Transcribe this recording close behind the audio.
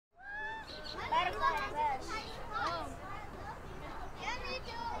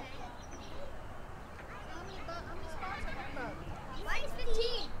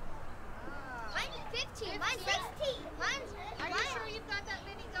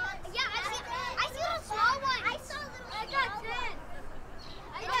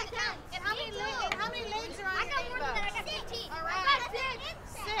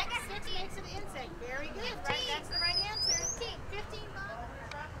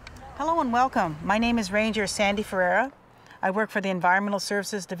Hello and welcome. My name is Ranger Sandy Ferreira. I work for the Environmental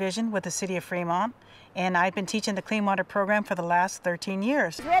Services Division with the City of Fremont, and I've been teaching the Clean Water program for the last 13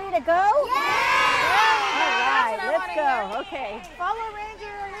 years. Ready to go? Yeah! All right, let's go. Okay. Follow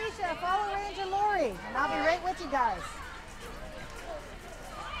Ranger Alicia, follow Ranger Lori, and I'll be right with you guys.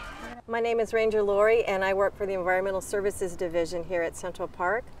 My name is Ranger Lori, and I work for the Environmental Services Division here at Central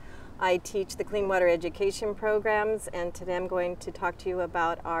Park. I teach the clean water education programs, and today I'm going to talk to you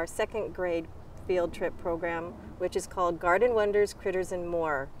about our second grade field trip program, which is called Garden Wonders, Critters, and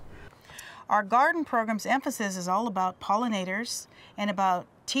More. Our garden program's emphasis is all about pollinators and about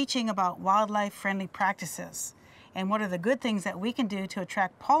teaching about wildlife-friendly practices and what are the good things that we can do to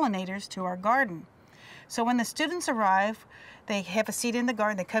attract pollinators to our garden. So when the students arrive, they have a seat in the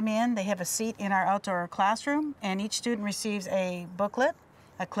garden. They come in, they have a seat in our outdoor classroom, and each student receives a booklet,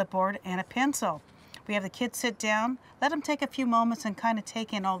 a clipboard, and a pencil. We have the kids sit down, let them take a few moments and kind of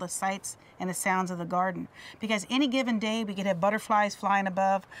take in all the sights and the sounds of the garden. Because any given day we could have butterflies flying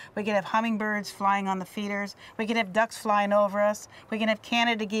above, we could have hummingbirds flying on the feeders, we could have ducks flying over us, we can have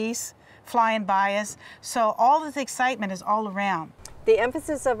Canada geese flying by us. So all this excitement is all around. The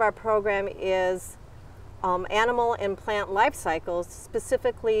emphasis of our program is animal and plant life cycles,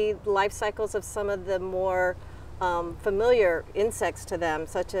 specifically life cycles of some of the more familiar insects to them,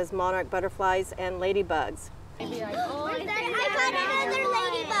 such as monarch butterflies and ladybugs. I found another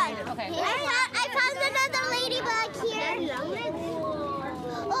ladybug. Okay. I found another ladybug here.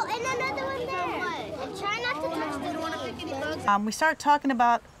 Oh, and another one there. And try not to touch the one. We start talking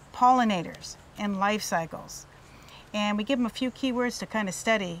about pollinators and life cycles. And we give them a few keywords to kind of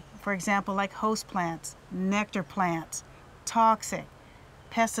study. For example, like host plants, nectar plants, toxic,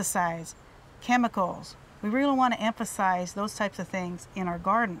 pesticides, chemicals. We really want to emphasize those types of things in our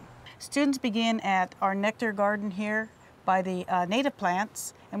garden. Students begin at our nectar garden here by the native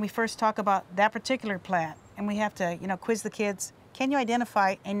plants, and we first talk about that particular plant. And we have to, quiz the kids. Can you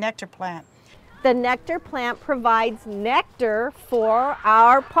identify a nectar plant? The nectar plant provides nectar for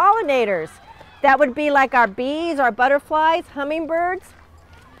our pollinators. That would be like our bees, our butterflies, hummingbirds.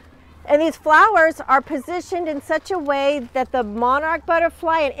 And these flowers are positioned in such a way that the monarch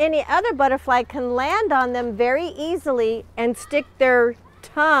butterfly and any other butterfly can land on them very easily and stick their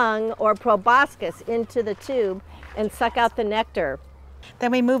tongue or proboscis into the tube and suck out the nectar.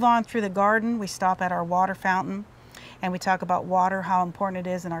 Then we move on through the garden. We stop at our water fountain and we talk about water, how important it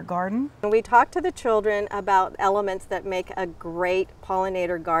is in our garden. And we talk to the children about elements that make a great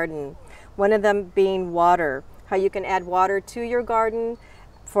pollinator garden. One of them being water, how you can add water to your garden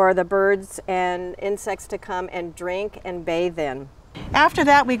for the birds and insects to come and drink and bathe in. After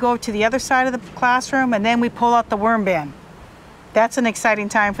that, we go to the other side of the classroom and then we pull out the worm bin. That's an exciting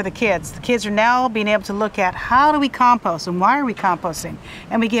time for the kids. The kids are now being able to look at how do we compost and why are we composting?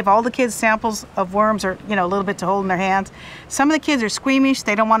 And we give all the kids samples of worms or, a little bit to hold in their hands. Some of the kids are squeamish,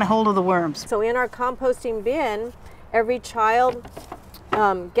 they don't want to hold of the worms. So in our composting bin, every child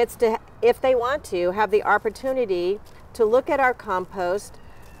gets to, if they want to, have the opportunity to look at our compost,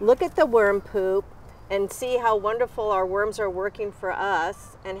 look at the worm poop, and see how wonderful our worms are working for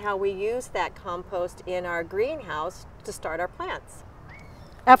us and how we use that compost in our greenhouse to start our plants.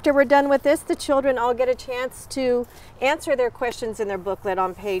 After we're done with this, the children all get a chance to answer their questions in their booklet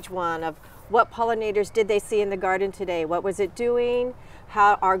on page 1 of what pollinators did they see in the garden today, what was it doing,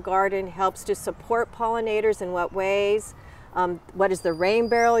 how our garden helps to support pollinators in what ways, what is the rain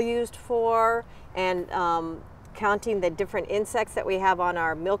barrel used for, and counting the different insects that we have on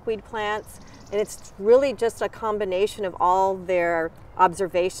our milkweed plants. And it's really just a combination of all their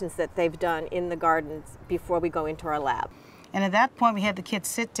observations that they've done in the gardens before we go into our lab. And at that point we have the kids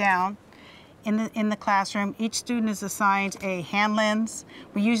sit down in the classroom. Each student is assigned a hand lens.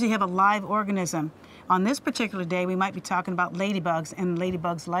 We usually have a live organism. On this particular day we might be talking about ladybugs and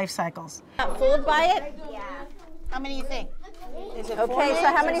ladybugs' life cycles. Not fooled by it? Yeah. How many do you think? Is it Okay, 4 so legs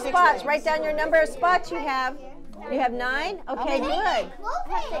how or many 6 spots? legs? Write down your number of spots you have. You have 9? Okay, good.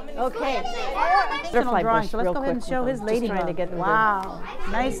 Okay. Butterfly drawing. So let's go ahead and show his Just trying to ladybug. get them to- Wow,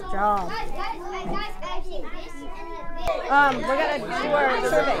 nice job. We're going to do our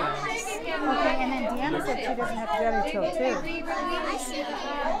survey. Okay, and then Deanna said she doesn't have to do that until 2. So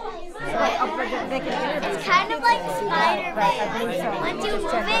they can hear this. It's kind of like Spider-Man. Once you move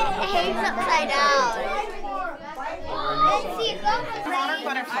it, it hangs upside down. Let's see, Monarch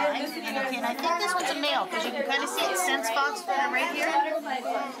butterfly, and I think this one's a male because you can kind of see its scent spots right here.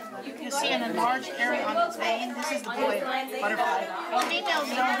 You can see an enlarged area on its vein. This is the boy butterfly. Females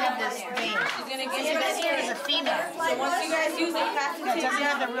don't have this vein. This here is a female. So once you guys use it, pass it to It doesn't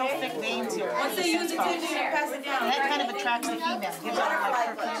have the real thick veins here. Once they use it, pass it down. And that kind of attracts the female. Gives it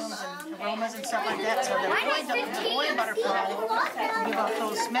like perfumes and aromas and stuff like that. So the boy butterfly will give off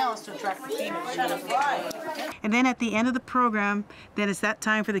those smells to attract the females. And then at the end of the program, then it's that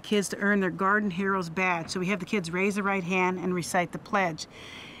time for the kids to earn their Garden Heroes badge. So we have the kids raise their right hand and recite the pledge.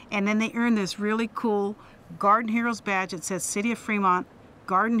 And then they earn this really cool Garden Heroes badge that says City of Fremont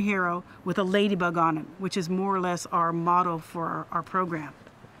Garden Hero with a ladybug on it, which is more or less our motto for our program.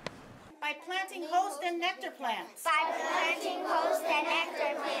 By planting host and nectar plants. By planting host and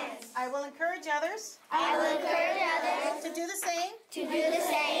nectar plants. I will encourage others. I will encourage others to do the same. to do the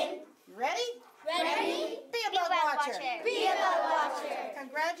same. Ready? Ready? Be a bug watcher. Be a bug watcher.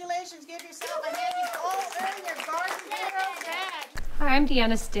 Congratulations. Give yourself a hand. You've all earned your Garden Heroes badge. Hi, I'm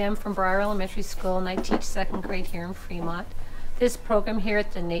Deanna Stem from Briar Elementary School, and I teach 2nd grade here in Fremont. This program here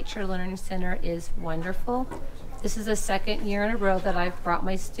at the Nature Learning Center is wonderful. This is the 2nd year in a row that I've brought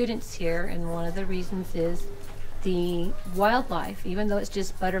my students here, and one of the reasons is the wildlife. Even though it's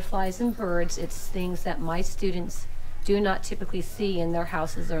just butterflies and birds, it's things that my students do not typically see in their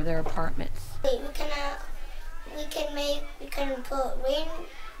houses or their apartments. We can put rain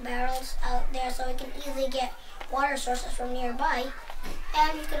barrels out there so we can easily get water sources from nearby,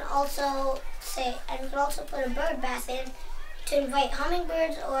 and we can also put a bird bath in to invite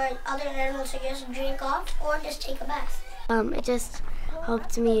hummingbirds or other animals to just drink off or just take a bath. It just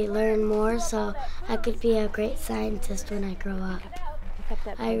helped me learn more so I could be a great scientist when I grow up.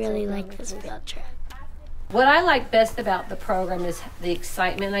 I really like this field trip. What I like best about the program is the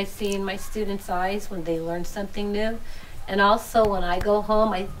excitement I see in my students' eyes when they learn something new. And also when I go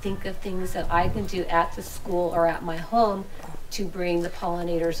home, I think of things that I can do at the school or at my home to bring the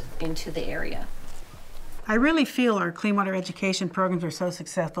pollinators into the area. I really feel our clean water education programs are so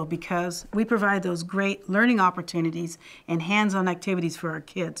successful because we provide those great learning opportunities and hands-on activities for our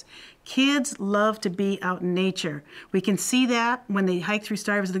kids. Kids love to be out in nature. We can see that when they hike through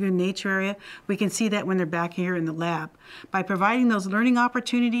Stivers Lagoon Nature Area. We can see that when they're back here in the lab. By providing those learning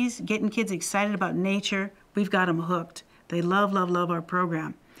opportunities, getting kids excited about nature, we've got them hooked. They love, love, love our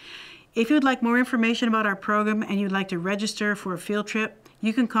program. If you'd like more information about our program and you'd like to register for a field trip,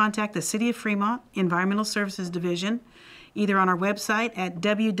 you can contact the City of Fremont Environmental Services Division, either on our website at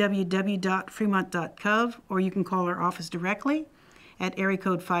www.fremont.gov, or you can call our office directly at area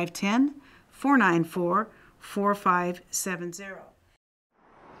code 510-494-4570.